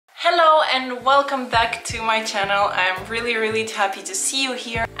and welcome back to my channel. I'm really happy to see you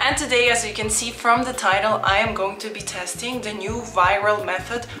here. And today, as you can see from the title, I am going to be testing the new viral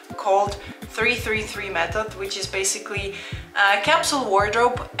method called 333 method, which is basically a capsule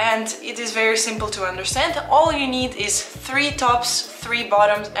wardrobe, and it is very simple to understand. All you need is 3 tops, 3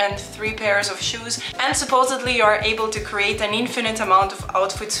 bottoms and 3 pairs of shoes, and supposedly you are able to create an infinite amount of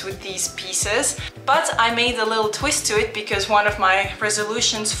outfits with these pieces. But I made a little twist to it because one of my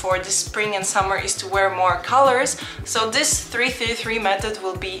resolutions for this spring and summer is to wear more colors. So this 333 method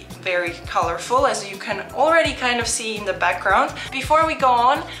will be very colorful, as you can already kind of see in the background. Before we go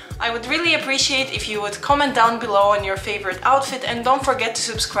on, I would really appreciate if you would comment down below on your favorite outfit, and don't forget to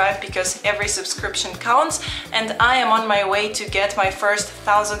subscribe because every subscription counts, and I am on my way to get my first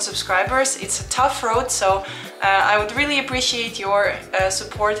 1,000 subscribers. It's a tough road, so I would really appreciate your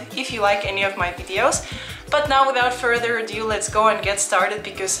support if you like any of my videos. But now, without further ado, let's go and get started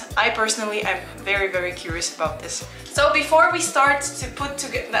because I personally am very curious about this. So before we start to put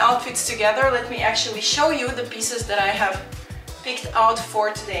the outfits together, let me actually show you the pieces that I have picked out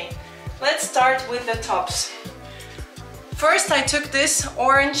for today. Let's start with the tops. First, I took this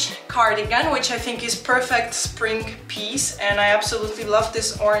orange cardigan, which I think is perfect spring piece, and I absolutely love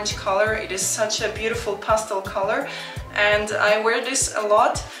this orange color. It is such a beautiful pastel color and I wear this a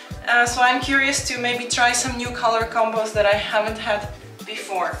lot, so I'm curious to maybe try some new color combos that I haven't had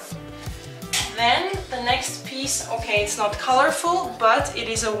before. Then the next piece, okay, it's not colorful, but it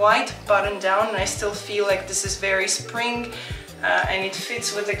is a white button down, and I still feel like this is very spring and it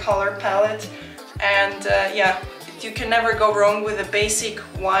fits with the color palette. And yeah, you can never go wrong with a basic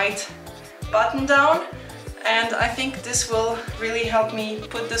white button down, and I think this will really help me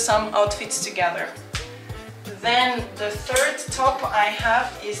put some outfits together. Then the third top I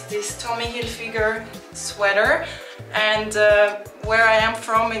have is this Tommy Hilfiger sweater, and where I am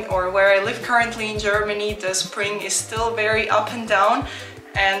from, or where I live currently in Germany, the spring is still very up and down,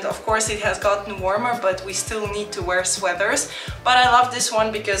 and of course it has gotten warmer, but we still need to wear sweaters. But I love this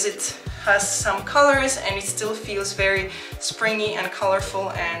one because it has some colors and it still feels very springy and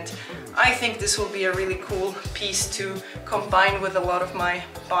colorful, and I think this will be a really cool piece to combine with a lot of my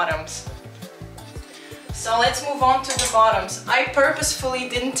bottoms. So let's move on to the bottoms. I purposefully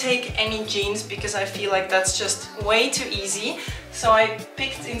didn't take any jeans because I feel like that's just way too easy. So I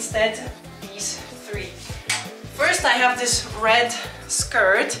picked instead these 3. First, I have this red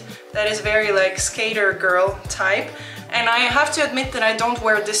skirt that is very like skater girl type. And I have to admit that I don't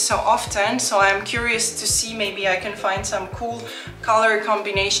wear this so often, so I'm curious to see maybe I can find some cool color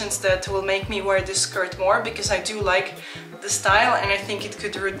combinations that will make me wear this skirt more, because I do like the style and I think it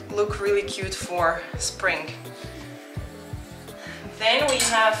could look really cute for spring. Then we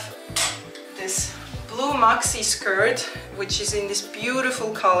have this blue maxi skirt, which is in this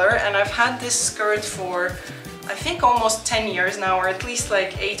beautiful color, and I've had this skirt for I think almost 10 years now, or at least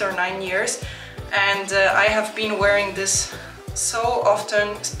like 8 or 9 years. And I have been wearing this so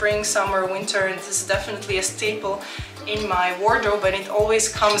often, spring, summer, winter, and this is definitely a staple in my wardrobe, and it always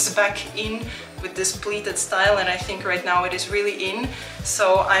comes back in with this pleated style, and I think right now it is really in.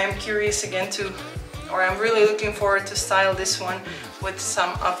 So I am curious again I'm really looking forward to style this one with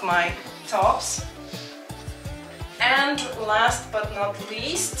some of my tops. And last but not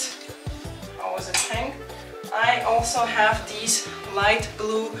least, how was it hang? I also have these light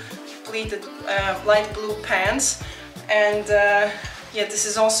blue pleated light blue pants, and yeah, this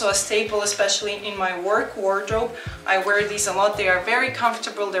is also a staple, especially in my work wardrobe. I wear these a lot. They are very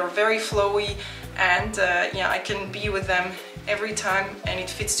comfortable, they're very flowy, and yeah, I can be with them every time and it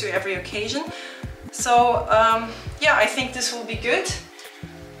fits to every occasion. So yeah, I think this will be good.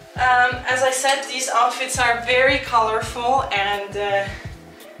 As I said, these outfits are very colorful, and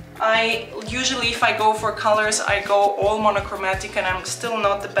I usually, if I go for colors, I go all monochromatic, and I'm still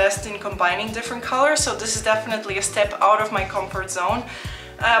not the best in combining different colors, so this is definitely a step out of my comfort zone.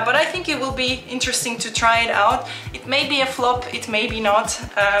 But I think it will be interesting to try it out. It may be a flop, it may be not,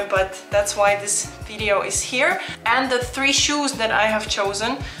 but that's why this video is here. And the 3 shoes that I have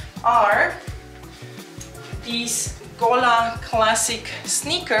chosen are these Gola classic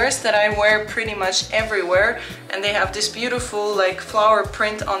sneakers that I wear pretty much everywhere, and they have this beautiful like flower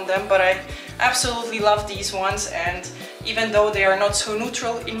print on them, but I absolutely love these ones, and even though they are not so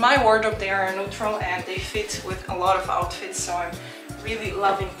neutral, in my wardrobe they are neutral and they fit with a lot of outfits, so I'm really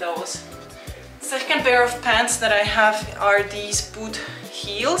loving those. Second pair of pants that I have are these boot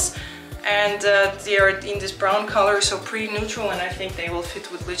heels, and they are in this brown color, so pretty neutral, and I think they will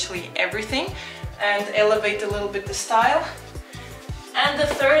fit with literally everything and elevate a little bit the style. And the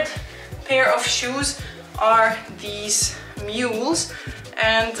third pair of shoes are these mules,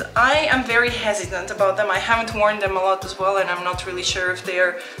 and I am very hesitant about them. I haven't worn them a lot as well, and I'm not really sure if they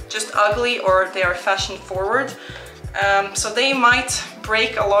are just ugly or they are fashion forward. So they might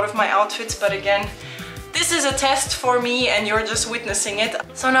break a lot of my outfits, but again, this is a test for me and you're just witnessing it.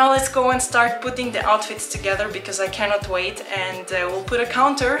 So now let's go and start putting the outfits together because I cannot wait, and we'll put a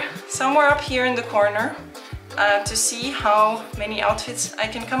counter somewhere up here in the corner to see how many outfits I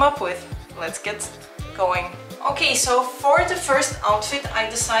can come up with. Let's get going. Okay, so for the first outfit I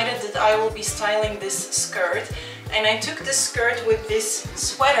decided that I will be styling this skirt, and I took this skirt with this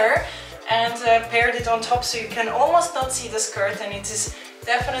sweater and paired it on top so you can almost not see the skirt, and it is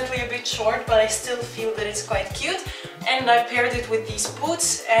definitely a bit short, but I still feel that it's quite cute. And I paired it with these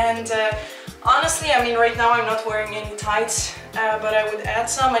boots, and honestly, I mean, right now I'm not wearing any tights, but I would add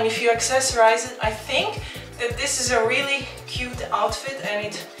some, and if you accessorize it, I think that this is a really cute outfit and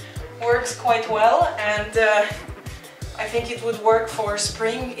it works quite well, and I think it would work for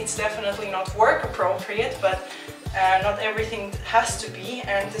spring. It's definitely not work appropriate, but not everything has to be,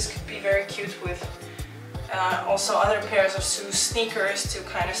 and this could be very cute with also other pairs of sneakers to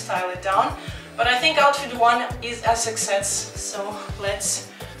kind of style it down. But I think outfit 1 is a success, so let's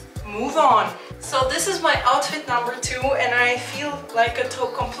move on. So this is my outfit number 2, and I feel like a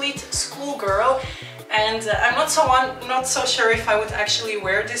complete schoolgirl. And I'm not so sure if I would actually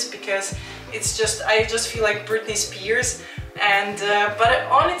wear this because I just feel like Britney Spears. And but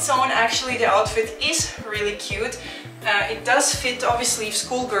on its own, actually, the outfit is really cute. It does fit. Obviously, if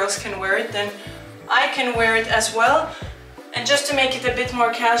schoolgirls can wear it, then I can wear it as well. And just to make it a bit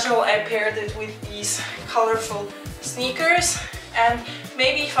more casual, I paired it with these colorful sneakers. And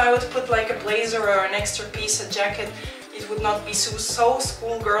maybe if I would put like a blazer or an extra piece, a jacket, it would not be so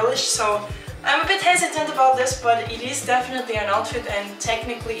schoolgirlish. So I'm a bit hesitant about this, but it is definitely an outfit and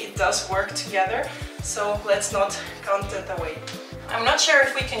technically it does work together. So let's not count that away. I'm not sure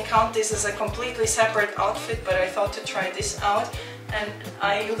if we can count this as a completely separate outfit, but I thought to try this out. And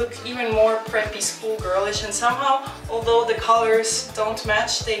I look even more preppy schoolgirlish, and somehow, although the colors don't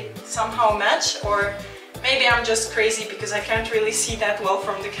match, they somehow match. Or maybe I'm just crazy because I can't really see that well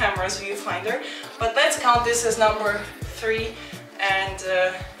from the camera's viewfinder. But let's count this as number 3, and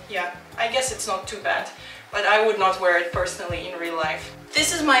yeah, I guess it's not too bad, but I would not wear it personally in real life.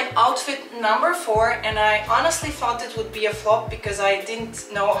 This is my outfit number 4, and I honestly thought it would be a flop because I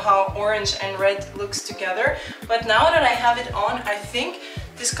didn't know how orange and red looks together. But now that I have it on, I think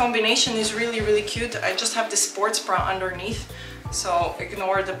this combination is really, really cute. I just have the sports bra underneath, so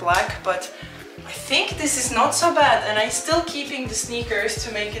ignore the black, but I think this is not so bad, and I'm still keeping the sneakers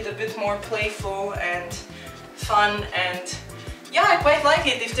to make it a bit more playful and fun. And yeah, I quite like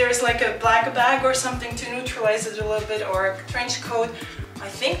it. If there's like a black bag or something to neutralize it a little bit, or a trench coat, I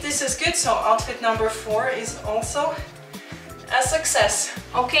think this is good. So outfit number 4 is also a success.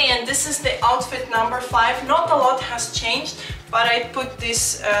 Okay, and this is the outfit number 5. Not a lot has changed, but I put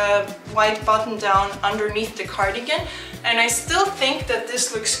this white button down underneath the cardigan, and I still think that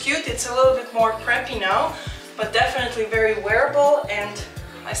this looks cute. It's a little bit more preppy now, but definitely very wearable, and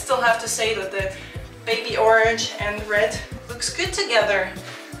I still have to say that the baby orange and red looks good together.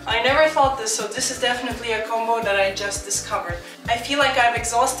 I never thought this, so this is definitely a combo that I just discovered. I feel like I've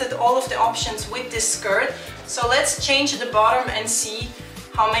exhausted all of the options with this skirt, so let's change the bottom and see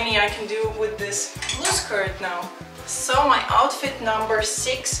how many I can do with this blue skirt now. So my outfit number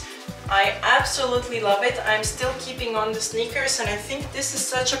 6, I absolutely love it. I'm still keeping on the sneakers, and I think this is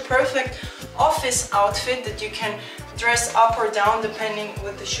such a perfect office outfit that you can dress up or down depending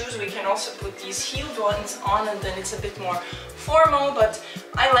with the shoes. We can also put these heeled ones on, and then it's a bit more formal, but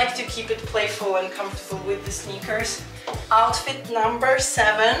I like to keep it playful and comfortable with the sneakers. Outfit number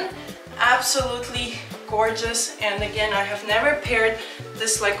 7, absolutely gorgeous, and again, I have never paired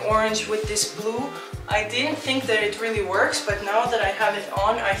this like orange with this blue. I didn't think that it really works, but now that I have it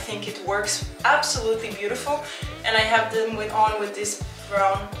on, I think it works absolutely beautiful. And I have them on with these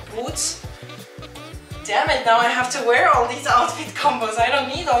brown boots. Damn it, now I have to wear all these outfit combos. I don't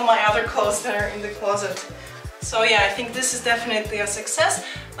need all my other clothes that are in the closet. So yeah, I think this is definitely a success.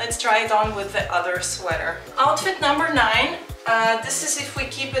 Let's try it on with the other sweater. Outfit number 9. This is if we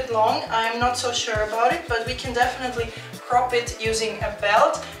keep it long. I'm not so sure about it, but we can definitely crop it using a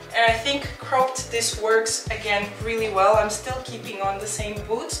belt. And I think cropped this works again really well. I'm still keeping on the same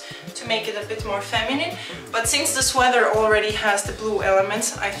boots to make it a bit more feminine. But since the sweater already has the blue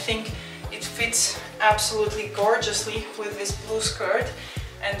elements, I think it fits absolutely gorgeously with this blue skirt.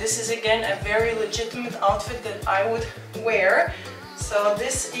 And this is again a very legitimate outfit that I would wear. So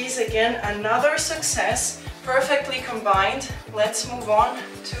this is again another success. perfectly combined. Let's move on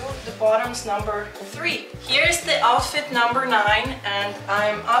to the bottoms number 3. Here's the outfit number 9, and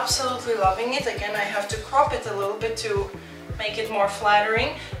I'm absolutely loving it. Again, I have to crop it a little bit to make it more flattering,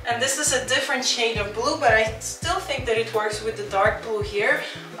 and this is a different shade of blue, but I still think that it works with the dark blue here.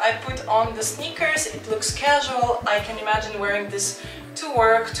 I put on the sneakers, it looks casual. I can imagine wearing this to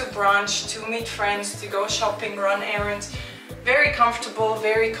work, to brunch, to meet friends, to go shopping, run errands. Very comfortable,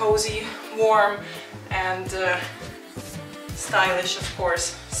 very cozy, warm, and stylish, of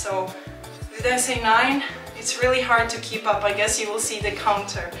course. So did I say 9? It's really hard to keep up. I guess you will see the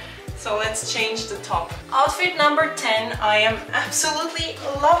counter. So let's change the top. Outfit number 10 I am absolutely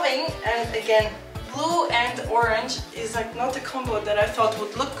loving, and again, blue and orange is like not a combo that I thought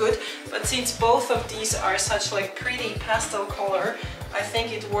would look good, but since both of these are such like pretty pastel color, I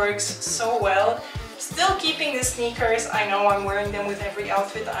think it works so well. Still keeping the sneakers. I know I'm wearing them with every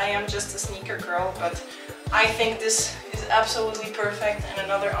outfit. I am just a sneaker girl, but I think this is absolutely perfect and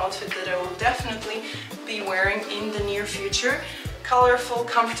another outfit that I will definitely be wearing in the near future. Colorful,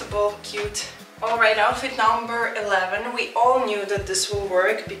 comfortable, cute. Alright, outfit number 11. We all knew that this will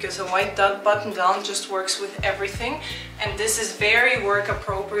work because a white button down just works with everything, and this is very work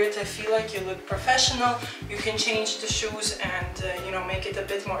appropriate. I feel like you look professional. You can change the shoes and you know, make it a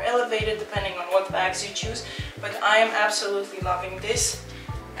bit more elevated depending on what bags you choose, but I am absolutely loving this,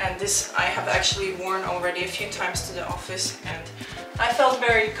 and this I have actually worn already a few times to the office and I felt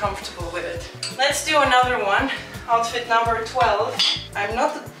very comfortable with it. Let's do another one. Outfit number 12. I'm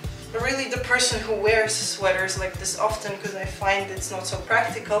not really the person who wears sweaters like this often because I find it's not so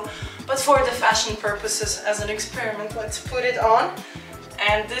practical, but for the fashion purposes as an experiment, let's put it on.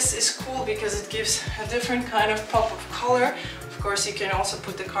 And this is cool because it gives a different kind of pop of color. Of course, you can also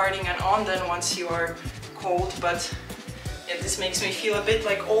put the cardigan on then once you are cold, but yeah, this makes me feel a bit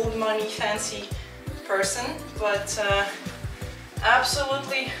like old money fancy person, but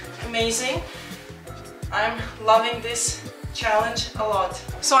absolutely amazing. I'm loving this challenge a lot.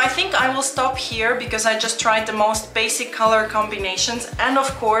 So I think I will stop here because I just tried the most basic color combinations, and of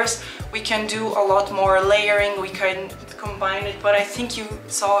course we can do a lot more layering, we can combine it, but I think you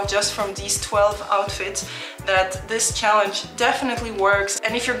saw just from these 12 outfits that this challenge definitely works.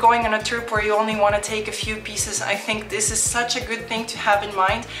 And if you're going on a trip where you only want to take a few pieces, I think this is such a good thing to have in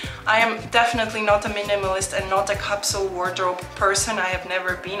mind. I am definitely not a minimalist and not a capsule wardrobe person. I have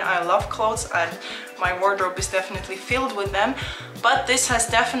never been. I love clothes and my wardrobe is definitely filled with them, but this has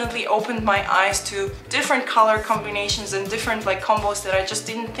definitely opened my eyes to different color combinations and different like combos that I just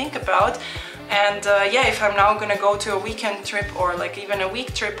didn't think about. And yeah, if I'm now gonna go to a weekend trip or like even a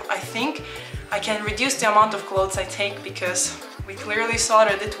week trip, I think I can reduce the amount of clothes I take because we clearly saw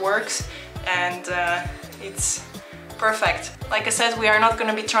that it works, and it's perfect. Like I said, we are not going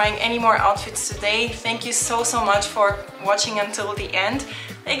to be trying any more outfits today. Thank you so much for watching until the end.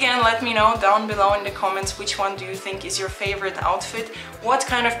 Again, let me know down below in the comments which one do you think is your favorite outfit. What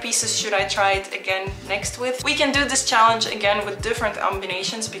kind of pieces should I try it again next with? We can do this challenge again with different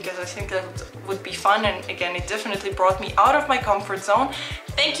combinations because I think that would be fun, and again, it definitely brought me out of my comfort zone.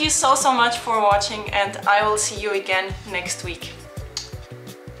 Thank you so much for watching, and I will see you again next week.